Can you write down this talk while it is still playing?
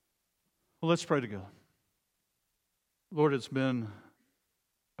Well, let's pray together. Lord, it's been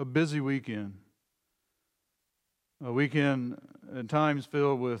a busy weekend. A weekend at times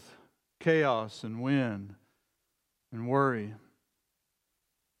filled with chaos and wind and worry.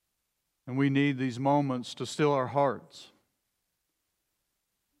 And we need these moments to still our hearts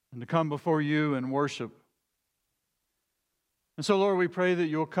and to come before you and worship. And so, Lord, we pray that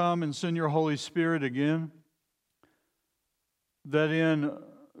you'll come and send your Holy Spirit again, that in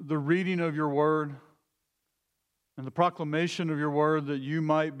the reading of your word and the proclamation of your word, that you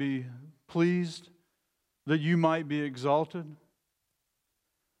might be pleased, that you might be exalted,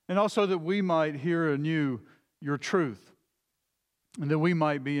 and also that we might hear anew your truth, and that we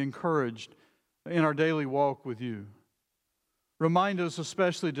might be encouraged in our daily walk with you. Remind us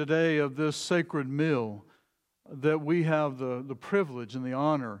especially today of this sacred meal that we have the privilege and the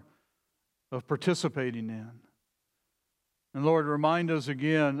honor of participating in. And Lord, remind us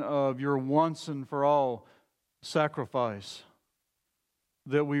again of your once and for all sacrifice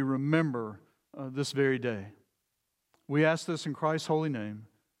that we remember this very day. We ask this in Christ's holy name.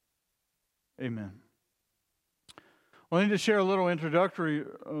 Amen. Well, I need to share a little introductory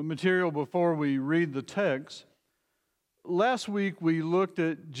material before we read the text. Last week we looked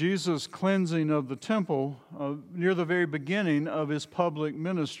at Jesus' cleansing of the temple near the very beginning of his public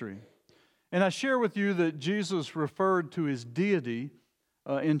ministry. And I share with you that Jesus referred to his deity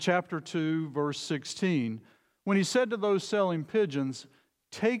in chapter 2, verse 16, when he said to those selling pigeons,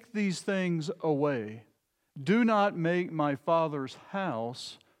 "Take these things away. Do not make my Father's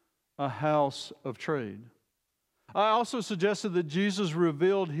house a house of trade." I also suggested that Jesus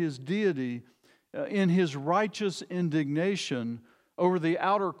revealed his deity in his righteous indignation over the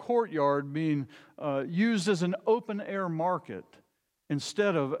outer courtyard being used as an open-air market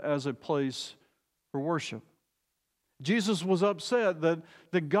instead of as a place for worship. Jesus was upset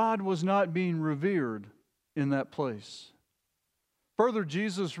that God was not being revered in that place. Further,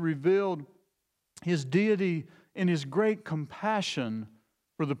 Jesus revealed his deity in his great compassion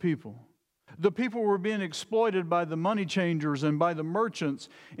for the people. The people were being exploited by the money changers and by the merchants,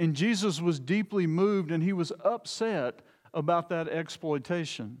 and Jesus was deeply moved and he was upset about that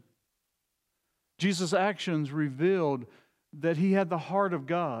exploitation. Jesus' actions revealed that he had the heart of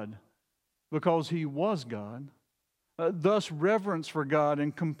God because he was God. Thus, reverence for God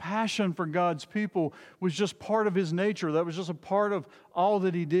and compassion for God's people was just part of his nature. That was just a part of all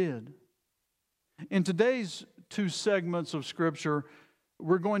that he did. In today's two segments of Scripture,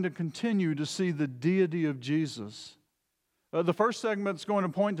 we're going to continue to see the deity of Jesus. The first segment is going to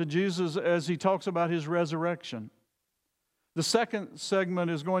point to Jesus as he talks about his resurrection. The second segment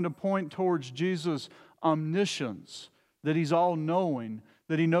is going to point towards Jesus' omniscience, that he's all-knowing,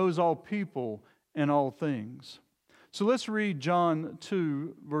 that he knows all people and all things. So let's read John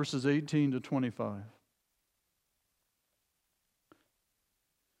 2, verses 18 to 25.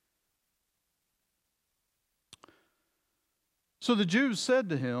 So the Jews said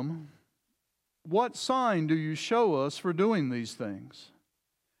to him, "What sign do you show us for doing these things?"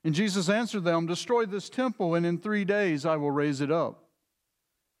 And Jesus answered them, "Destroy this temple, and in 3 days I will raise it up."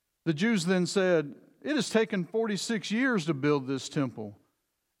 The Jews then said, "It has taken 46 years to build this temple,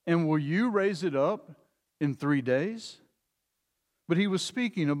 and will you raise it up in 3 days?" But he was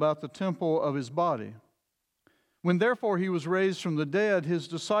speaking about the temple of his body. When therefore he was raised from the dead, his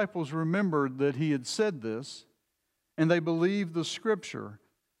disciples remembered that he had said this, and they believed the Scripture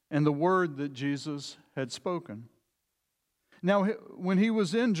and the word that Jesus had spoken. Now, when he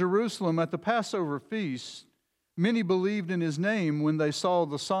was in Jerusalem at the Passover feast, many believed in his name when they saw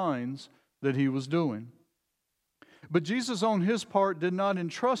the signs that he was doing. But Jesus on his part did not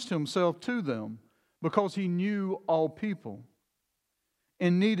entrust himself to them, because he knew all people,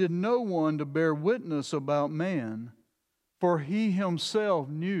 and needed no one to bear witness about man, for he himself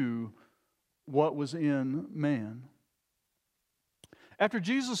knew what was in man. After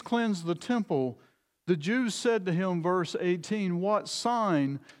Jesus cleansed the temple, the Jews said to him, verse 18, "What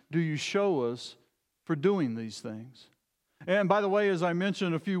sign do you show us for doing these things?" And by the way, as I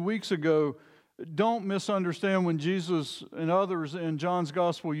mentioned a few weeks ago, don't misunderstand when Jesus and others in John's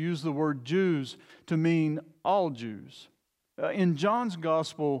gospel use the word Jews to mean all Jews. In John's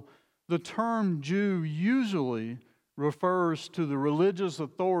gospel, the term Jew usually refers to the religious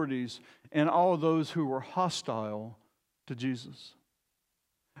authorities and all those who were hostile to Jesus.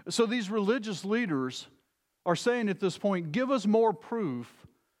 So these religious leaders are saying at this point, "Give us more proof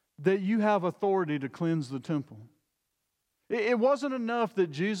that you have authority to cleanse the temple." It wasn't enough that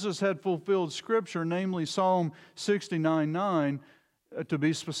Jesus had fulfilled Scripture, namely Psalm 69:9. to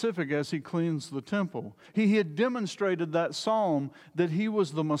be specific, as he cleansed the temple. He had demonstrated that psalm that he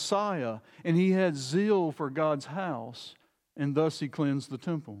was the Messiah, and he had zeal for God's house, and thus he cleansed the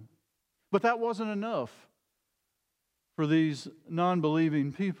temple. But that wasn't enough for these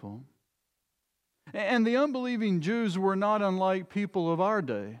non-believing people. And the unbelieving Jews were not unlike people of our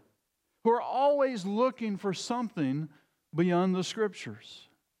day, who are always looking for something beyond the Scriptures.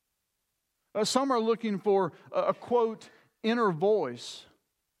 Some are looking for a quote, inner voice.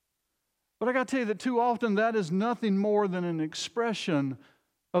 But I got to tell you that too often that is nothing more than an expression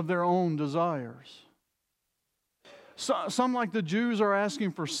of their own desires. Some, like the Jews, are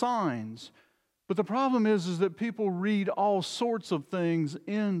asking for signs. But the problem is that people read all sorts of things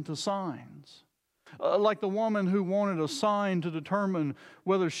into signs. Like the woman who wanted a sign to determine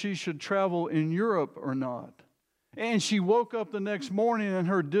whether she should travel in Europe or not. And she woke up the next morning and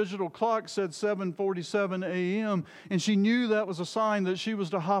her digital clock said 7:47 a.m. And she knew that was a sign that she was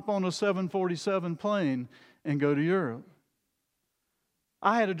to hop on a 747 plane and go to Europe.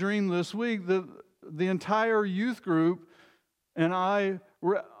 I had a dream this week that the entire youth group and I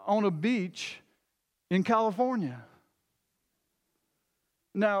were on a beach in California.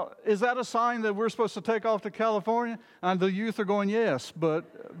 Now, is that a sign that we're supposed to take off to California? And the youth are going, yes, but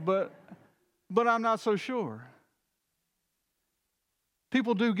I'm not so sure.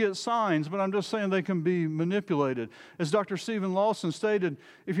 People do get signs, but I'm just saying they can be manipulated. As Dr. Stephen Lawson stated,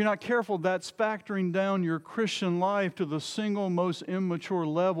 if you're not careful, that's factoring down your Christian life to the single most immature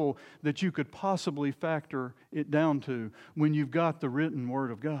level that you could possibly factor it down to when you've got the written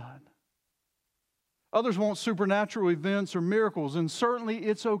Word of God. Others want supernatural events or miracles, and certainly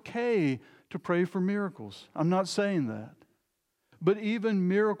it's okay to pray for miracles. I'm not saying that. But even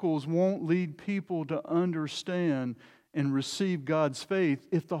miracles won't lead people to understand and receive God's faith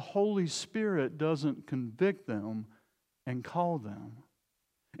if the Holy Spirit doesn't convict them and call them.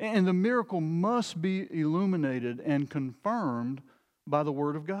 And the miracle must be illuminated and confirmed by the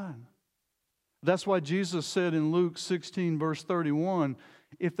Word of God. That's why Jesus said in Luke 16, verse 31,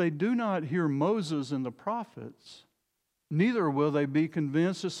 if they do not hear Moses and the prophets, neither will they be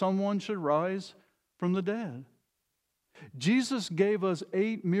convinced that someone should rise from the dead. Jesus gave us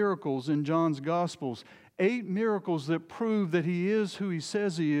 8 miracles in John's Gospels, 8 miracles that prove that He is who He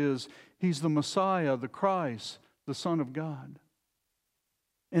says He is. He's the Messiah, the Christ, the Son of God.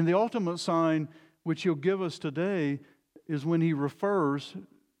 And the ultimate sign which He'll give us today is when He refers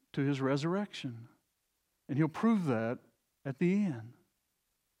to His resurrection. And He'll prove that at the end.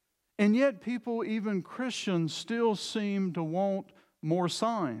 And yet people, even Christians, still seem to want more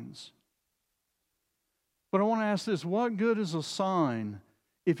signs. But I want to ask this, what good is a sign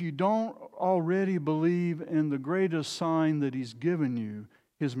if you don't already believe in the greatest sign that He's given you,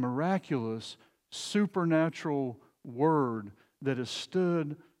 His miraculous, supernatural Word that has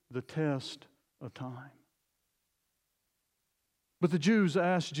stood the test of time? But the Jews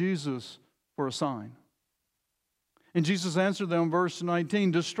asked Jesus for a sign. And Jesus answered them, verse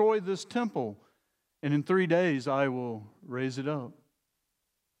 19, destroy this temple, and in 3 days I will raise it up.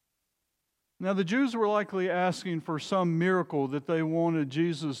 Now, the Jews were likely asking for some miracle that they wanted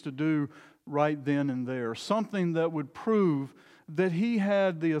Jesus to do right then and there, something that would prove that He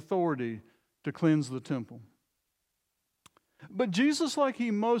had the authority to cleanse the temple. But Jesus, like He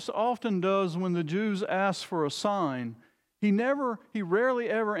most often does when the Jews ask for a sign, He rarely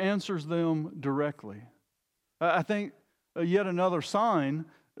ever answers them directly. I think yet another sign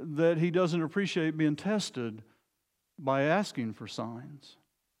that He doesn't appreciate being tested by asking for signs.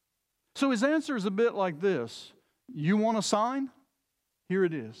 So His answer is a bit like this. You want a sign? Here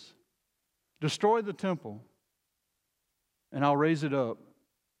it is. Destroy the temple, and I'll raise it up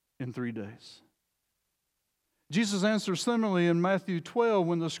in 3 days. Jesus answers similarly in Matthew 12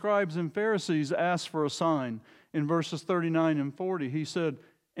 when the scribes and Pharisees asked for a sign. In verses 39 and 40, He said,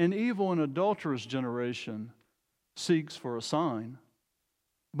 an evil and adulterous generation seeks for a sign,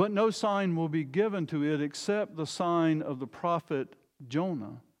 but no sign will be given to it except the sign of the prophet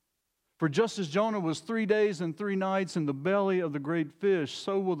Jonah. For just as Jonah was 3 days and 3 nights in the belly of the great fish,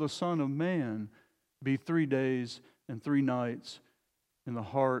 so will the Son of Man be 3 days and 3 nights in the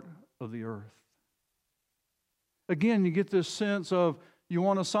heart of the earth. Again, you get this sense of, you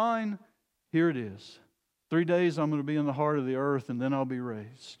want a sign? Here it is. 3 days I'm going to be in the heart of the earth, and then I'll be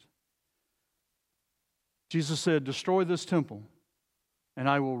raised. Jesus said, destroy this temple, and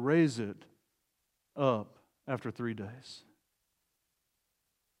I will raise it up after 3 days.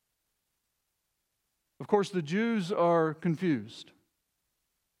 Of course, the Jews are confused.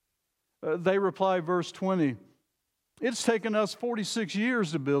 They reply, verse 20, it's taken us 46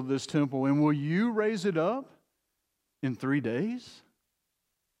 years to build this temple, and will you raise it up in 3 days?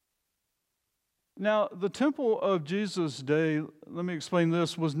 Now, the temple of Jesus' day, let me explain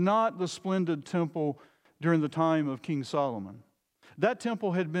this, was not the splendid temple during the time of King Solomon. That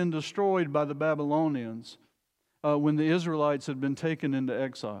temple had been destroyed by the Babylonians when the Israelites had been taken into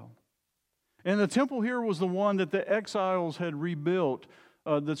exile. And the temple here was the one that the exiles had rebuilt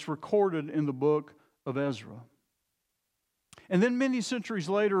that's recorded in the book of Ezra. And then many centuries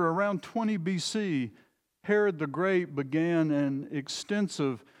later, around 20 BC, Herod the Great began an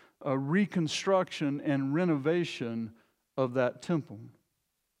extensive reconstruction and renovation of that temple.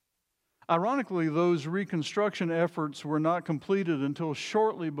 Ironically, those reconstruction efforts were not completed until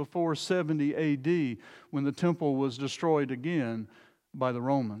shortly before 70 AD, when the temple was destroyed again by the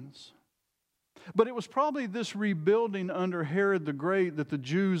Romans. But it was probably this rebuilding under Herod the Great that the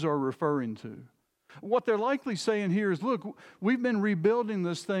Jews are referring to. What they're likely saying here is, look, we've been rebuilding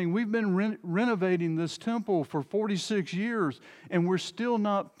this thing. We've been renovating this temple for 46 years, and we're still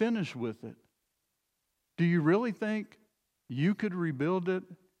not finished with it. Do you really think you could rebuild it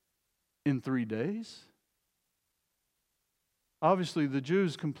in 3 days? Obviously, the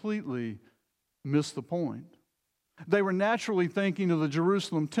Jews completely missed the point. They were naturally thinking of the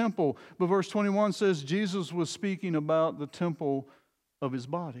Jerusalem temple, but verse 21 says Jesus was speaking about the temple of his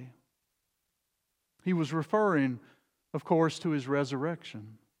body. He was referring, of course, to his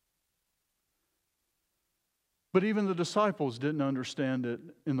resurrection. But even the disciples didn't understand it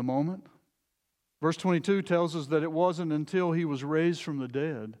in the moment. Verse 22 tells us that it wasn't until he was raised from the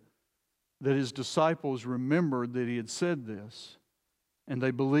dead that his disciples remembered that he had said this, and they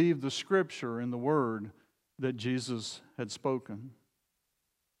believed the scripture and the word that Jesus had spoken.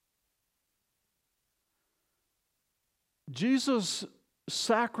 Jesus'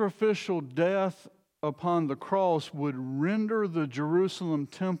 sacrificial death upon the cross would render the Jerusalem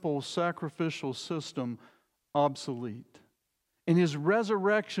temple sacrificial system obsolete. And his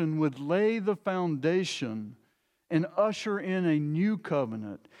resurrection would lay the foundation and usher in a new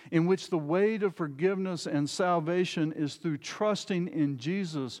covenant in which the way to forgiveness and salvation is through trusting in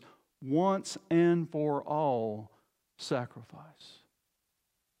Jesus' once and for all sacrifice.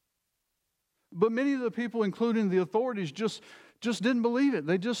 But many of the people, including the authorities, just didn't believe it.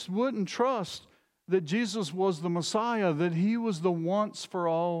 They just wouldn't trust that Jesus was the Messiah, that he was the once for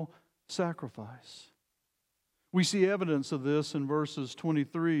all sacrifice. We see evidence of this in verses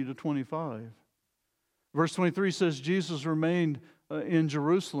 23 to 25. Verse 23 says Jesus remained in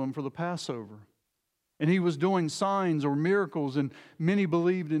Jerusalem for the Passover, and he was doing signs or miracles, and many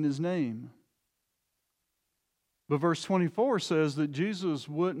believed in his name. But verse 24 says that Jesus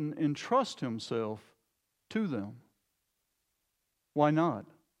wouldn't entrust himself to them. Why not?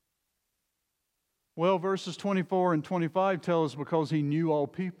 Well, verses 24 and 25 tell us because he knew all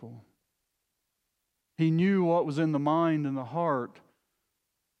people. He knew what was in the mind and the heart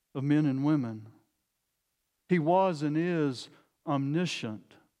of men and women. He was and is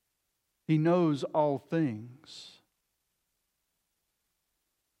omniscient. He knows all things.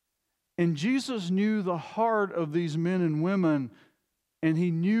 And Jesus knew the heart of these men and women, and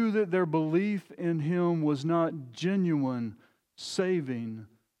he knew that their belief in him was not genuine, saving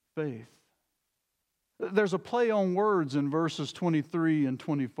faith. There's a play on words in verses 23 and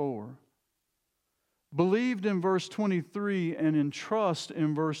 24. Believed in verse 23 and in trust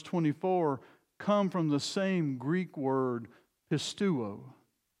in verse 24 come from the same Greek word, pisteuo.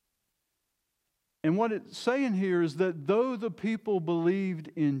 And what it's saying here is that though the people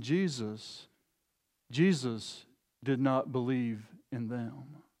believed in Jesus, Jesus did not believe in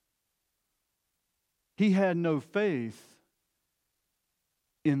them. He had no faith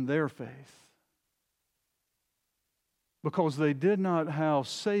in their faith because they did not have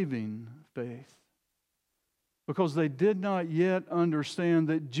saving faith, because they did not yet understand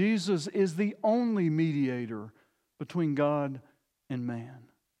that Jesus is the only mediator between God and man.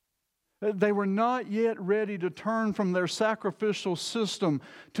 They were not yet ready to turn from their sacrificial system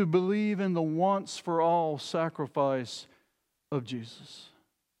to believe in the once-for-all sacrifice of Jesus.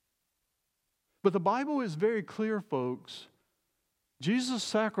 But the Bible is very clear, folks. Jesus'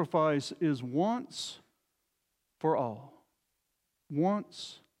 sacrifice is once for all.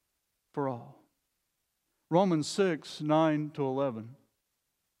 Once for all. Romans 6, 9 to 11.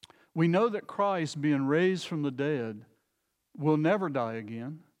 We know that Christ, being raised from the dead, will never die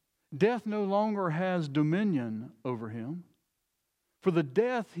again. Death no longer has dominion over him. For the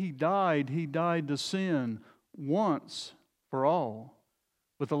death he died to sin once for all.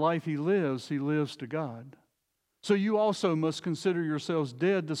 But the life he lives to God. So you also must consider yourselves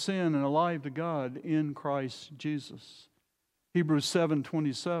dead to sin and alive to God in Christ Jesus. Hebrews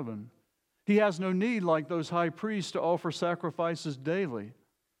 7:27. He has no need, like those high priests, to offer sacrifices daily,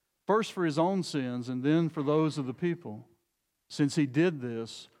 for first for his own sins and then for those of the people, since he did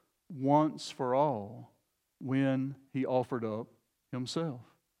this once for all when he offered up himself.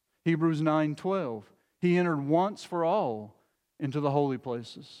 Hebrews 9:12, he entered once for all into the holy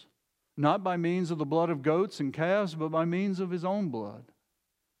places, not by means of the blood of goats and calves, but by means of his own blood,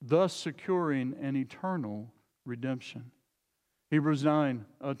 thus securing an eternal redemption. Hebrews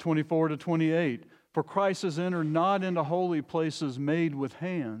 9:24-28, for Christ has entered not into holy places made with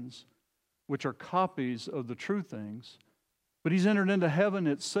hands, which are copies of the true things, but he's entered into heaven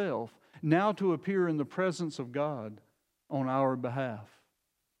itself, now to appear in the presence of God on our behalf.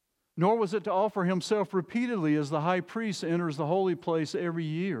 Nor was it to offer himself repeatedly as the high priest enters the holy place every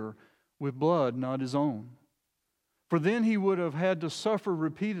year with blood not his own. For then he would have had to suffer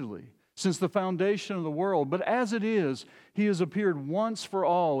repeatedly since the foundation of the world. But as it is, he has appeared once for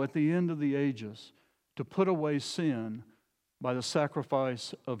all at the end of the ages to put away sin by the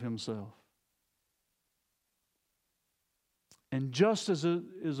sacrifice of himself. And just as it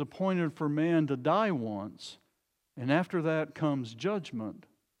is appointed for man to die once, and after that comes judgment,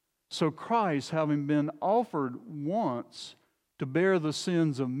 so Christ, having been offered once to bear the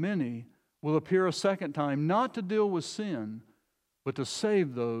sins of many, will appear a second time, not to deal with sin, but to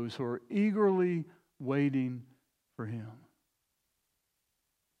save those who are eagerly waiting for him.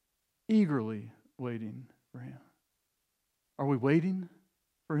 Eagerly waiting for him. Are we waiting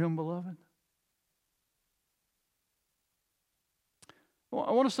for him, beloved? Well,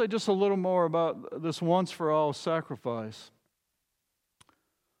 I want to say just a little more about this once-for-all sacrifice.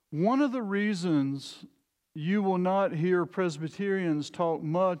 One of the reasons you will not hear Presbyterians talk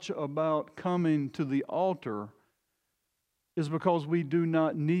much about coming to the altar is because we do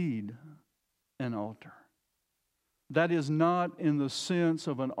not need an altar. That is not in the sense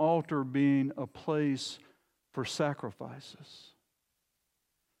of an altar being a place for sacrifices.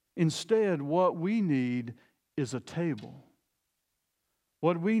 Instead, what we need is a table.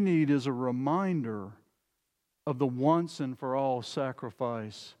 What we need is a reminder of the once and for all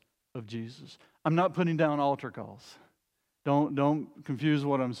sacrifice of Jesus. I'm not putting down altar calls. Don't confuse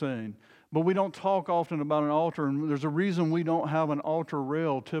what I'm saying. But we don't talk often about an altar, and there's a reason we don't have an altar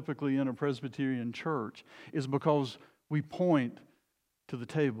rail typically in a Presbyterian church, is because we point to the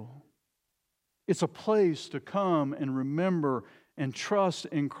table. It's a place to come and remember and trust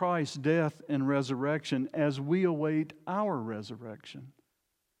in Christ's death and resurrection as we await our resurrection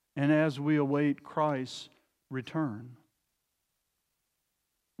and as we await Christ's return.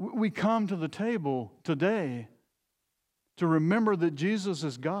 We come to the table today to remember that Jesus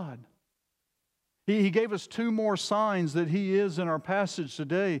is God. He gave us two more signs that He is in our passage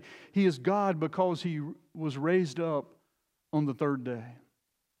today. He is God because He was raised up on the third day.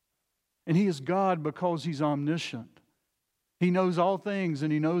 And He is God because He's omniscient. He knows all things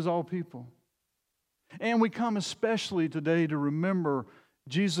and He knows all people. And we come especially today to remember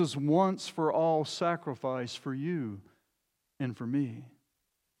Jesus' once for all sacrifice for you and for me.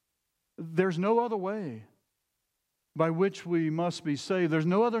 There's no other way by which we must be saved. There's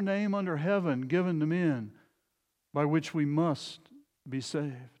no other name under heaven given to men by which we must be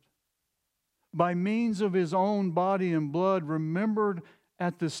saved. By means of His own body and blood remembered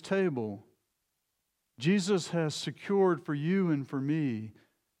at this table, Jesus has secured for you and for me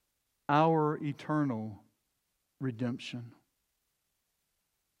our eternal redemption.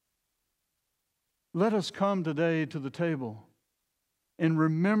 Let us come today to the table and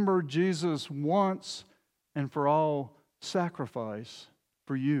remember Jesus' once and for all sacrifice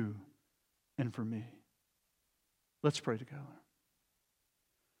for you and for me. Let's pray together.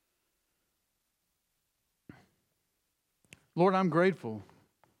 Lord, I'm grateful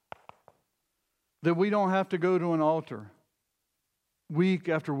that we don't have to go to an altar week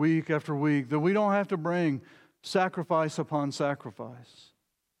after week after week, that we don't have to bring sacrifice upon sacrifice.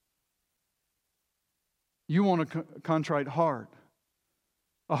 You want a contrite heart,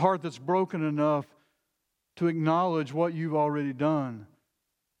 a heart that's broken enough to acknowledge what you've already done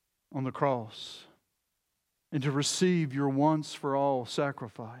on the cross and to receive your once for all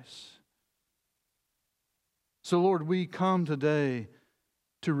sacrifice. So, Lord, we come today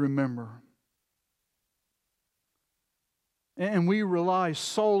to remember. And we rely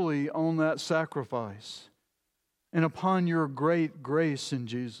solely on that sacrifice and upon your great grace in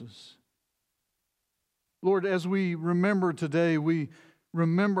Jesus. Lord, as we remember today, we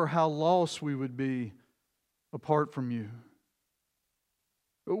remember how lost we would be apart from you.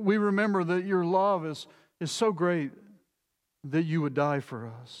 We remember that your love is so great that you would die for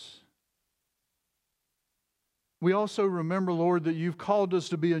us. We also remember, Lord, that you've called us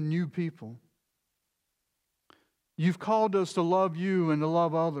to be a new people. You've called us to love you and to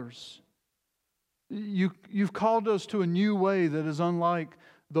love others. You've called us to a new way that is unlike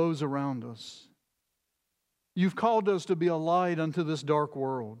those around us. You've called us to be a light unto this dark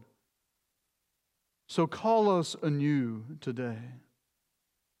world. So call us anew today.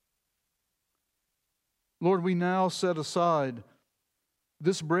 Lord, we now set aside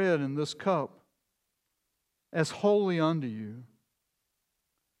this bread and this cup as holy unto you.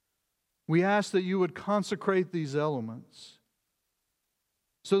 We ask that you would consecrate these elements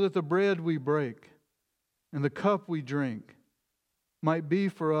so that the bread we break and the cup we drink might be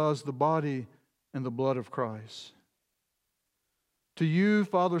for us the body and the blood of Christ. To you,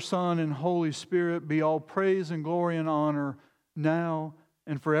 Father, Son, and Holy Spirit, be all praise and glory and honor now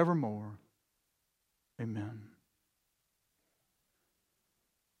and forevermore. Amen.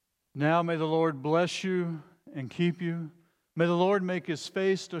 Now may the Lord bless you and keep you. May the Lord make His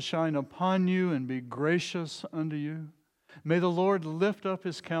face to shine upon you and be gracious unto you. May the Lord lift up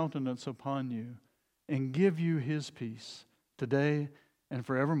His countenance upon you and give you His peace today and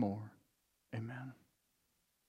forevermore. Amen.